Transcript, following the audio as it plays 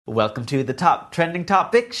Welcome to the Top Trending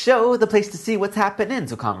Topics Show, the place to see what's happening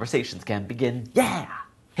so conversations can begin. Yeah!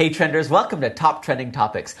 Hey Trenders, welcome to Top Trending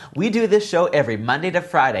Topics. We do this show every Monday to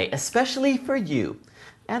Friday, especially for you.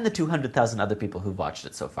 And the 200,000 other people who've watched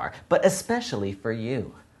it so far, but especially for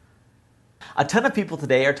you. A ton of people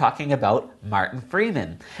today are talking about Martin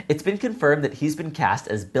Freeman. It's been confirmed that he's been cast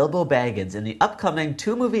as Bilbo Baggins in the upcoming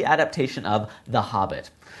 2-movie adaptation of The Hobbit.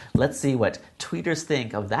 Let's see what tweeters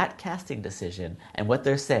think of that casting decision and what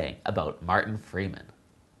they're saying about Martin Freeman.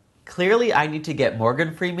 Clearly, I need to get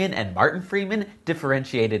Morgan Freeman and Martin Freeman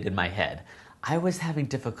differentiated in my head. I was having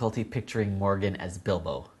difficulty picturing Morgan as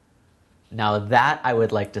Bilbo. Now that I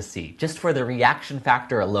would like to see, just for the reaction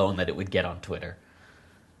factor alone that it would get on Twitter.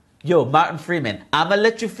 Yo, Martin Freeman, I'ma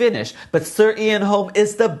let you finish, but Sir Ian Holm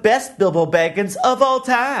is the best Bilbo Baggins of all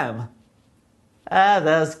time.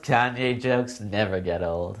 Those Kanye jokes never get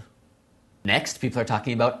old. Next, people are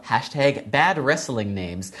talking about hashtag bad wrestling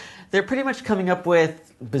names. They're pretty much coming up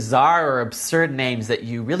with bizarre or absurd names that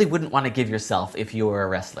you really wouldn't want to give yourself if you were a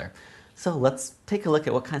wrestler. So let's take a look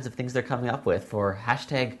at what kinds of things they're coming up with for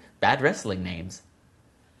hashtag bad wrestling names.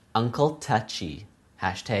 Uncle Touchy,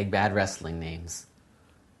 hashtag bad wrestling names.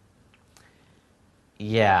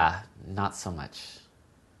 Yeah, not so much.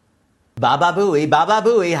 Baba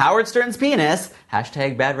Booey, Howard Stern's penis,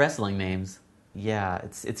 hashtag bad wrestling names. Yeah,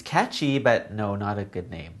 it's catchy, but no, not a good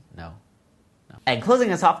name, no. And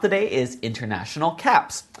closing us off today is International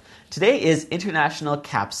Caps. Today is International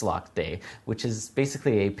Caps Lock Day, which is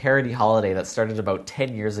basically a parody holiday that started about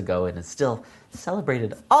 10 years ago and is still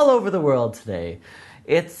celebrated all over the world today.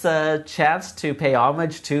 It's a chance to pay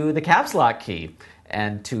homage to the caps lock key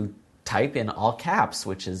and to type in all caps,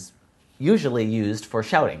 which is usually used for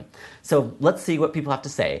shouting. So let's see what people have to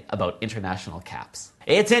say about International Caps.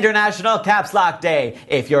 It's International Caps Lock Day.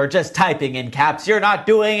 If you're just typing in caps, you're not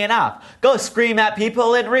doing enough. Go scream at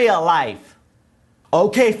people in real life.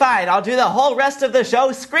 Okay, fine, I'll do the whole rest of the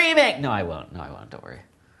show screaming. No, I won't, don't worry.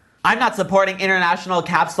 I'm not supporting International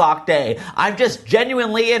Caps Lock Day. I'm just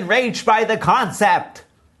genuinely enraged by the concept.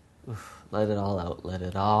 Oof, let it all out, let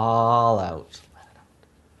it all out.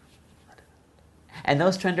 And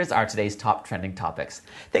those trenders are today's top trending topics.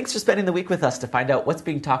 Thanks for spending the week with us to find out what's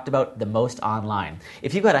being talked about the most online.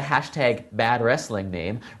 If you've got a hashtag bad wrestling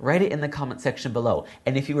name, write it in the comment section below.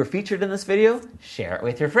 And if you were featured in this video, share it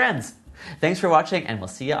with your friends. Thanks for watching, and we'll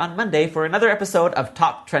see you on Monday for another episode of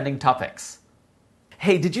Top Trending Topics.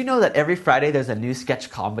 Hey, did you know that every Friday there's a new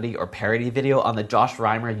sketch comedy or parody video on the Josh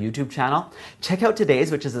Reimer YouTube channel? Check out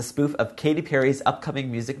today's, which is a spoof of Katy Perry's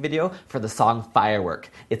upcoming music video for the song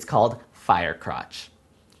Firework. It's called Fire Crotch.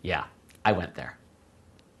 Yeah, I went there.